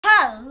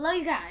Hello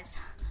you guys,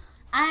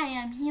 I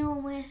am here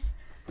with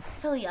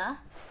Philia.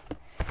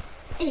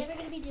 Today we're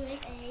going to be doing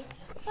a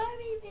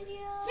Barbie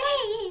video.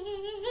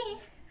 Yay!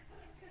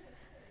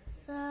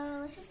 So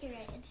let's just get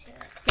right into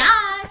it.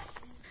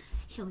 Yes!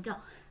 Here we go.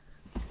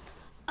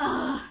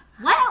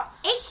 Where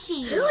is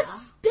she? Who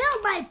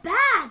spilled my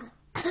bag?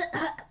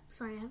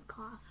 Sorry, I have a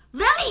cough.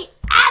 Lily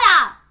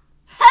Anna!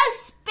 Who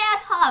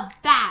spilled her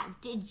bag?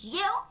 Did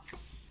you?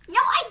 No,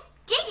 I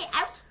didn't.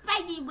 I was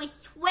fighting with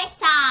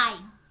Swiss Eye.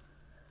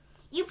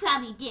 You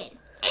probably did.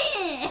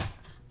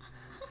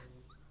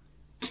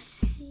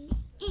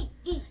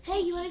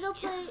 Hey, you wanna go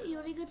play? You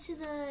wanna go to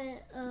the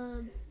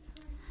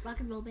rock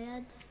and roll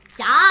band?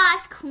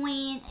 Yes,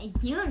 Queen.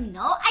 You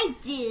know I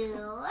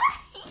do.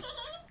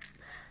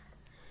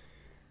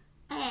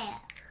 Hey,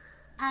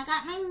 I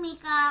got my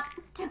makeup.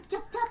 Tap,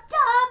 tap, tap,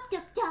 tap,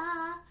 tap,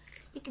 tap.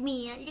 Look at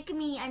me.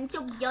 I'm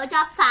so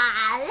beautiful.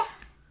 I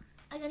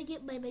gotta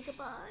get my makeup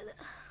on.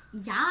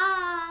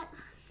 Yeah,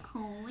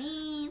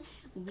 Queen.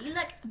 We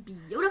look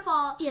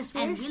beautiful. Yes,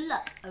 and we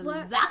look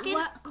rockin'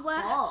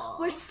 cool.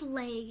 We're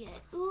slaying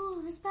it.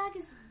 Ooh, this bag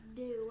is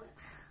new.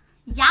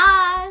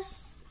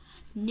 Yes,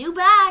 new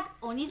bag.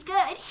 Only's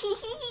good.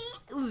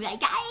 Right,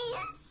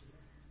 guys?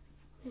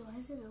 Wait, why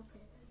is it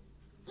open?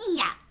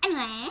 Yeah.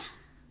 Anyway,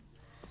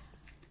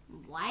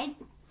 why?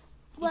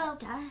 Well,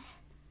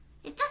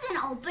 it doesn't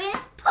open.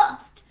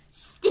 Puffed.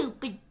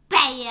 Stupid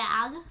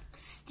bag.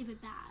 Stupid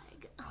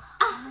bag.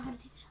 I gotta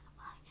take a shot of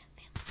my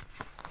family.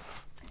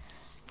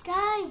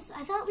 Guys,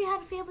 I thought we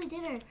had a family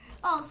dinner.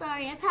 Oh,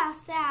 sorry, I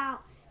passed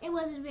out. It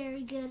wasn't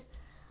very good.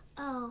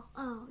 Oh,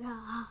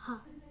 yeah.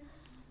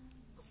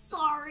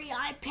 Sorry,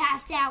 I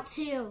passed out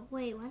too.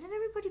 Wait, why did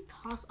everybody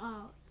pass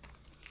out?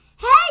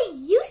 Hey,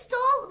 you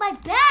stole my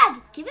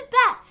bag. Give it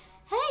back.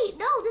 Hey,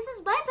 no, this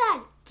is my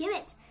bag. Give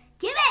it.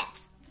 Give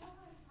it.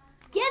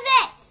 Give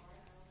it.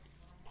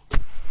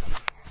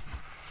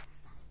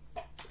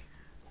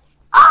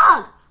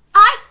 Oh,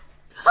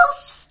 who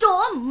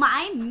stole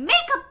my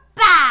makeup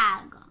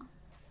bag?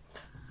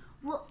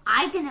 Well,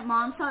 I didn't,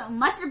 Mom, so it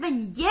must have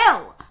been you.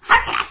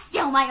 How can I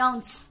steal my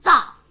own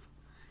stuff?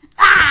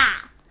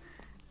 Ah!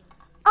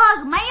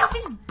 Ugh, my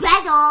outfit's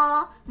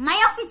better. My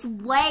outfit's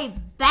way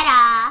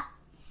better.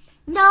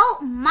 No,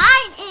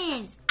 mine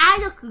is. I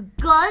look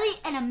girly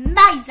and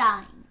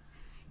amazing.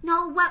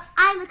 No, well,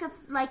 I look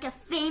like a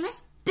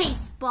famous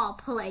baseball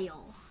player.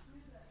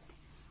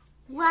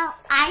 Well,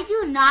 I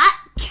do not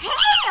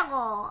care.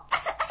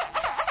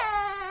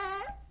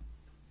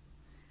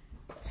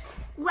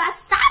 Well,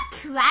 stop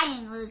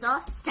crying, loser.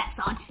 Steps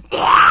on.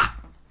 I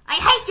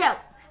hate you.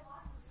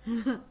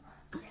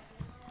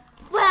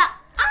 Well,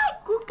 I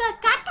googa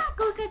gaga,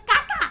 googa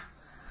gaga,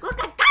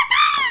 googa gaga.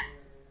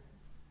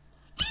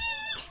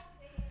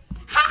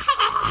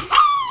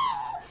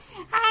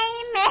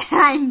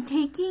 I'm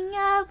taking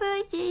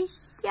over the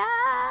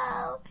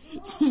show.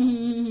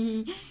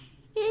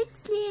 It's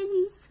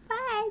Lily's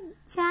fun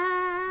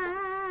time.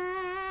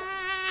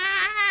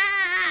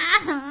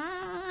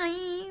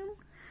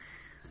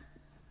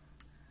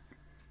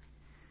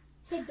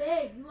 Hey,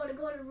 babe, you want to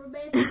go on a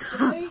romantic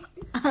date?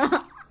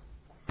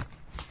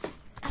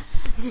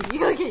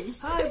 Okay.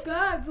 Hi,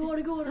 babe, you want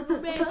to go on a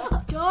romantic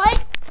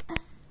date?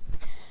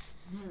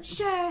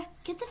 Sure.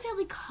 Get the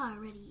family car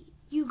ready.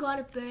 You got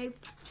it, babe.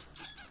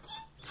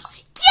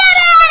 Get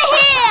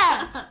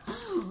out of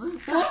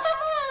here!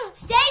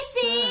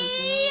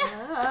 Stacy!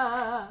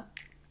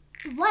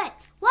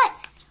 What?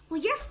 Well,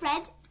 your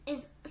friend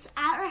is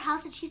at her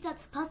house and she's not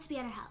supposed to be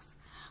at her house.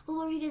 Well,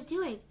 what were you guys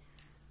doing?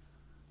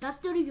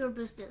 That's none of your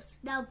business.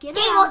 Now get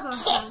out of our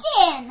house.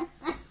 Kissing.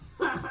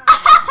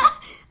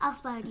 I'll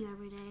spy on you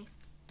every day.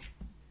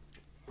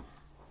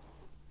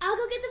 I'll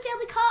go get the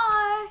family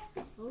car.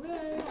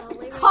 Okay, I'll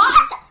wait.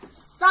 Cars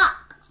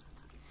suck.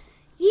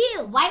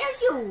 You. Why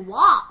don't you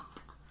walk?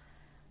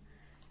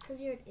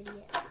 Because you're an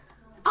idiot.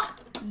 Oh,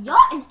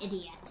 you're an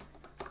idiot.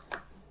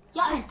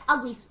 You're an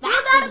ugly fat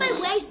Get out of my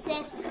idiot. way,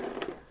 sis.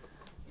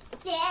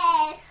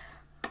 Sis.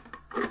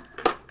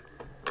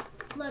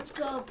 Let's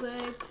go,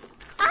 babe.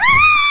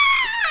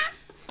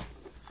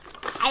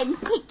 I'm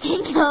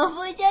taking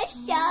over the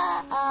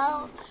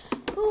show.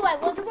 Ooh, I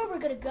wonder where we're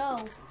gonna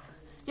go.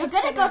 You're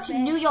gonna go to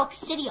New York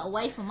City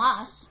away from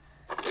us.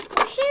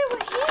 We're here.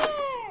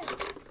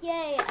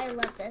 Yay, I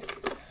love this.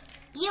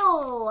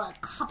 Ew,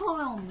 couple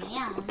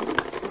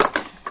romance.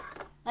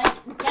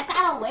 Like, get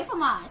that away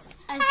from us.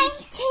 I'm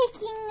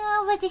taking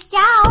over the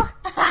show.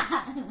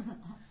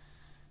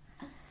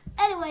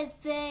 Anyways,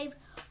 babe,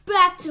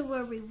 back to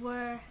where we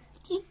were.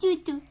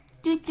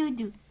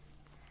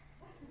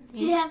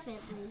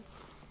 Definitely.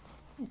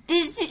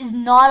 This is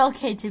not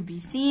okay to be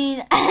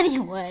seen.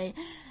 Anyway,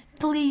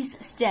 please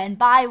stand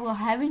by. We're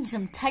having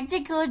some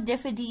technical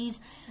difficulties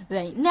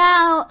right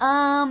now.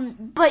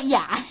 But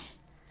yeah.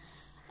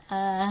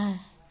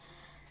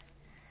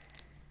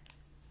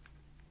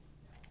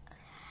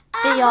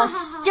 They are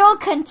still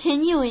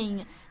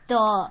continuing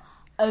the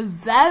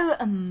experiments.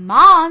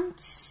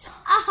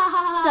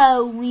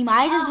 So we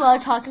might as well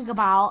talk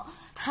about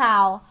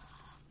how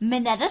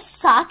Minetta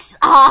sucks.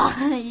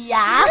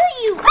 Yeah.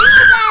 Will you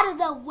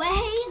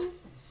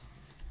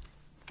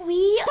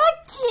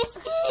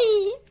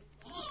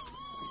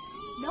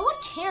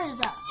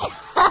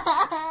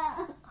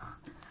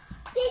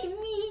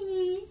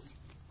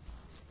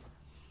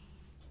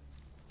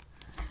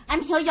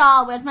I'm here,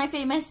 y'all. Where's my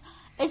famous?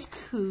 It's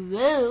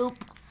Croup.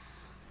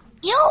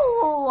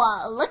 Ew!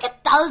 Look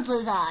at those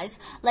lizards.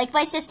 Like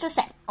my sister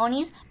said,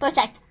 Onis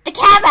protect the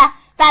camera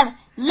from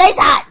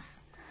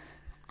lizards.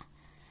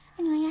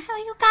 Anyway, how are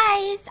you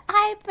guys?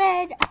 I've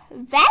been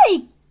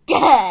very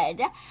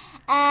good.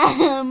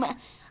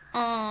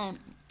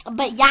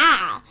 But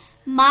yeah,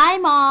 my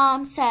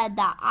mom said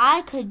that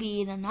I could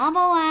be the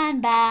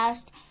 #1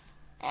 best,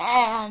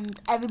 and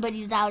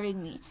everybody's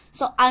doubting me.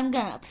 So I'm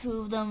gonna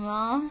prove them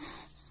wrong.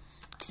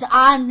 So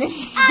I'm the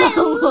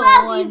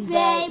 #1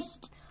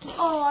 best.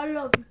 Oh, I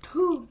love you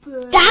too,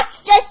 babe.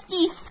 That's just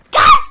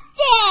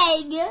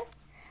disgusting!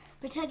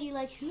 Pretend you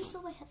like, who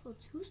stole my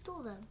headphones? Who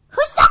stole them?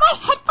 Who stole my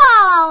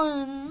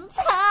headphones?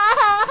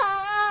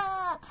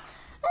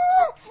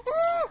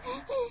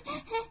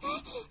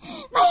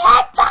 My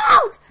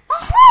headphones! My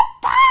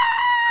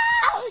headphones!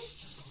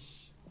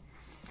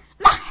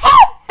 My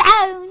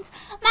headphones!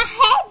 My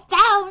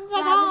headphones!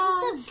 Wow, this is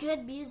some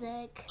good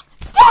music.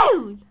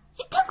 Dude!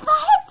 You took my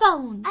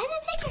headphones! I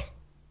didn't take it.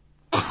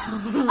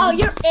 Oh,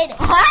 you're in it.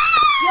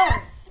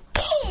 You're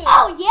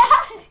Oh,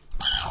 yeah.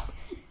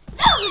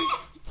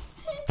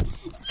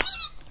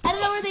 I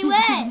don't know where they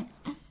went.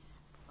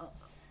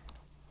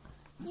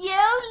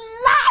 You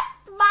lost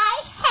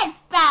my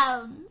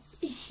headphones!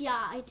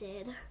 Yeah, I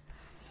did.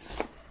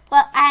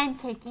 Well, I'm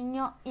taking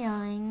your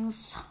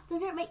earrings.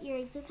 Those aren't my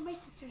earrings. Those are my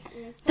sister's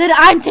earrings. Then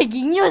I'm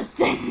taking your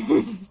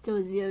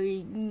sister's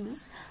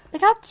earrings.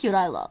 Look how cute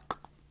I look.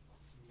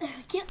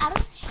 Get out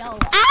of the show.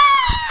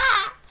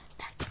 Ah!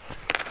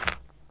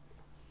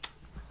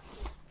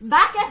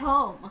 Back at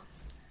home.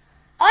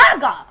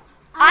 Arga!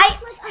 I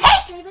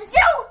hate you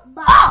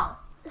all!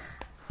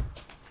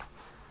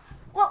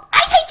 Well, I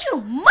hate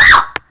you more!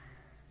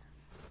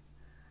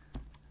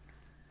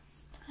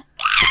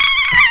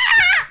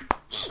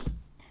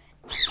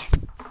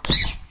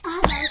 Oh,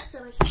 that is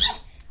so much fun.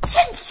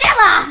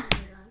 Chinchilla!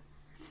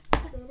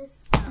 It is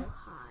so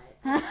hot.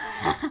 I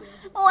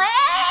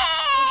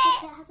Wait!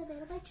 can't have the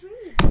man of my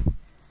dreams.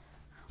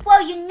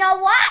 Well, you know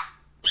what?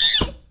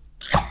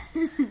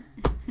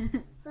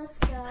 Let's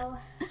go.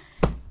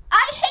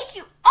 I hate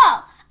you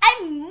all!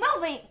 I'm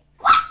moving!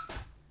 What?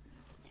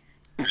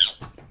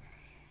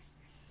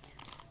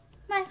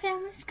 My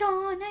family's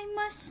gone. I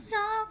must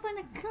suffer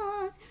the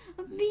cause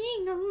of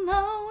being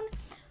alone.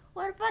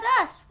 What about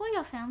us? We're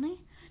your family.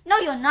 No,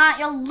 you're not.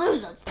 You're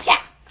losers.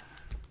 Yeah.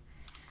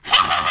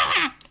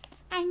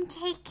 I'm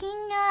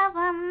taking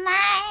over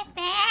my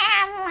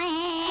family.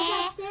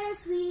 Upstairs,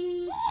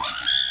 sweet.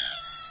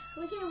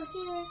 We're here.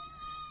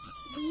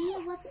 We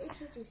want to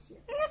introduce you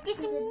Look, it's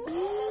to the me.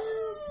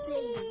 new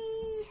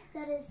thing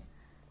that is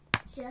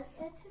just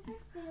entered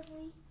our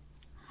family.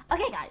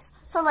 Okay, guys.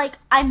 So, like,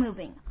 I'm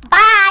moving.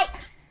 Bye.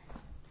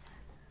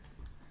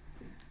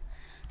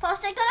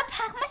 First, I gotta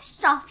pack my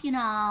stuff, you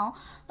know,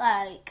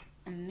 like,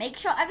 and make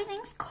sure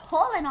everything's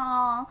cool and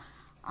all.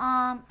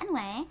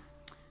 Anyway,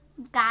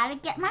 gotta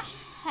get my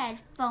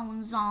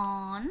headphones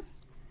on.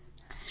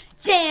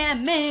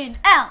 Jamming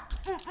out.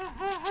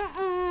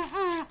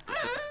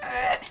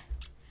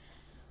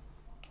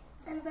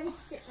 Everybody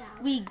sit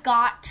down. We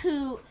got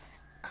to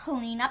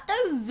clean up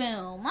the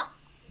room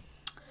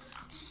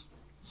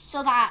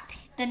so that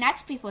the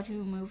next people to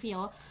move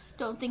here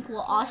don't think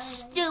we're all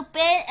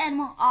stupid and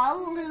we're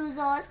all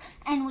losers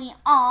and we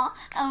all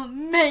are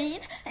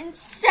mean and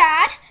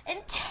sad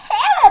and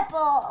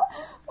terrible.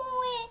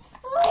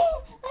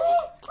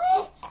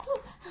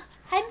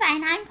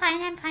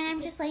 I'm fine.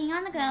 I'm just laying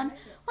on the ground.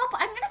 Well,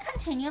 I'm gonna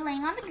continue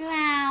laying on the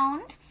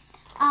ground.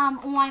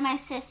 While my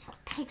sis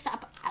picks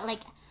up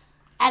like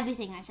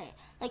everything I say,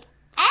 like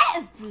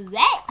everything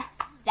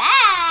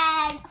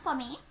for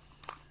me.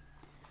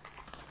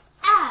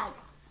 And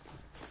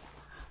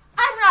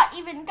I'm not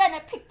even gonna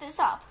pick this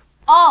up.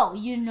 Oh,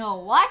 you know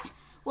what?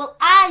 Well,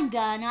 I'm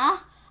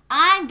gonna.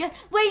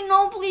 Wait,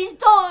 no, please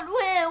don't.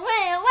 Wait.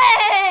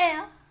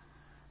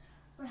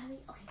 We're having,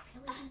 okay,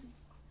 family meeting.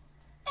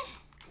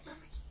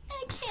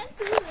 I can't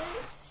do this.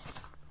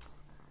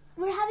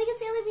 We're having a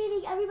family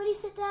meeting. Everybody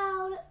sit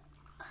down.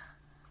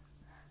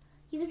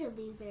 You guys are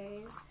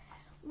losers.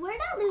 We're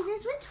not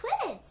losers, we're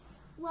twins.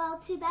 Well,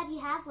 too bad you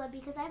have one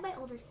because I'm my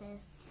older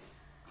sis.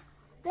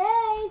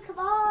 Babe, come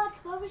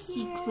over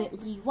here.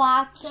 Secretly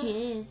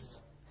watches.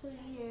 Who's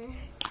here?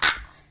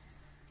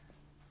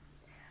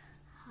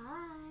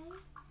 Hi.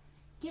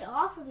 Get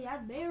off of me,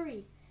 I'm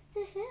married.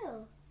 To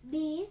who?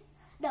 Me?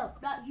 No,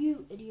 not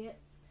you, idiot.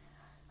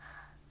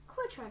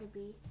 Quit trying to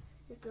be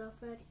his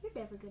girlfriend. You're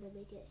never gonna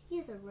make it.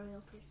 He's a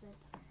royal person.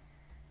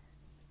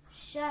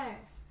 Sure.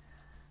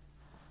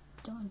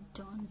 Dun.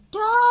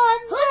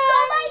 Who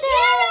stole my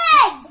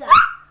earrings?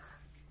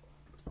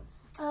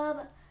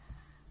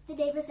 The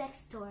neighbors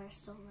next door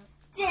stole them.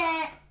 Get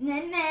out.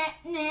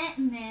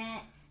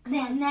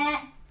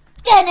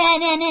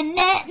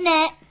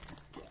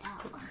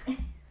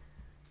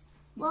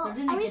 Well,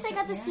 at least I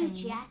got this new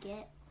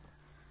jacket.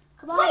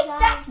 Come on, Wait, guys.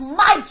 that's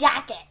my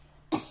jacket.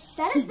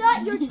 That is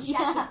not your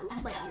jacket.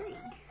 Ooh, my earring.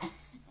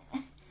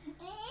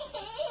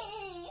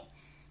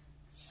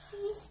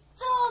 She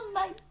stole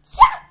my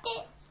jacket.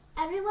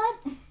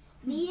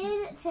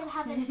 should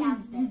have an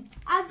announcement.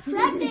 I'm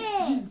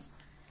pregnant.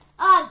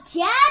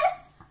 Jen?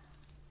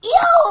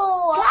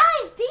 Ew!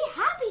 Guys, be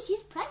happy.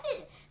 She's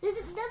pregnant. There's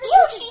another.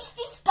 Ew, she's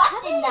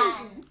disgusting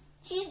then.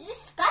 She's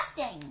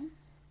disgusting.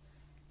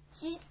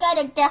 She's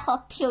gotta get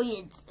her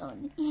period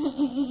soon.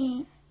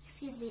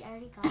 Excuse me, I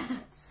already got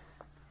it.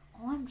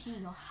 OMG,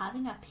 you're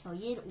having a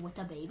period with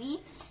a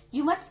baby?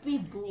 You must be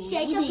bleeding.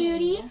 Shake a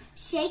booty.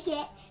 Shake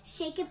it.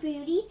 Shake a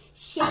booty.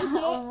 Shake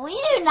it. We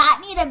do not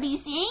need to be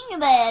seeing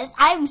this.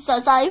 I'm so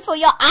sorry for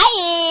your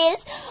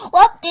eyes.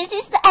 Well, this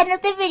is the end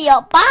of the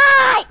video.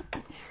 Bye!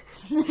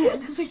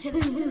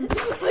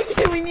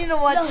 Okay, we need to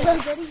watch it. No,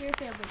 go to your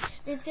family.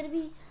 There's gonna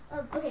be,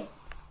 okay.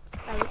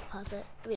 Pause it.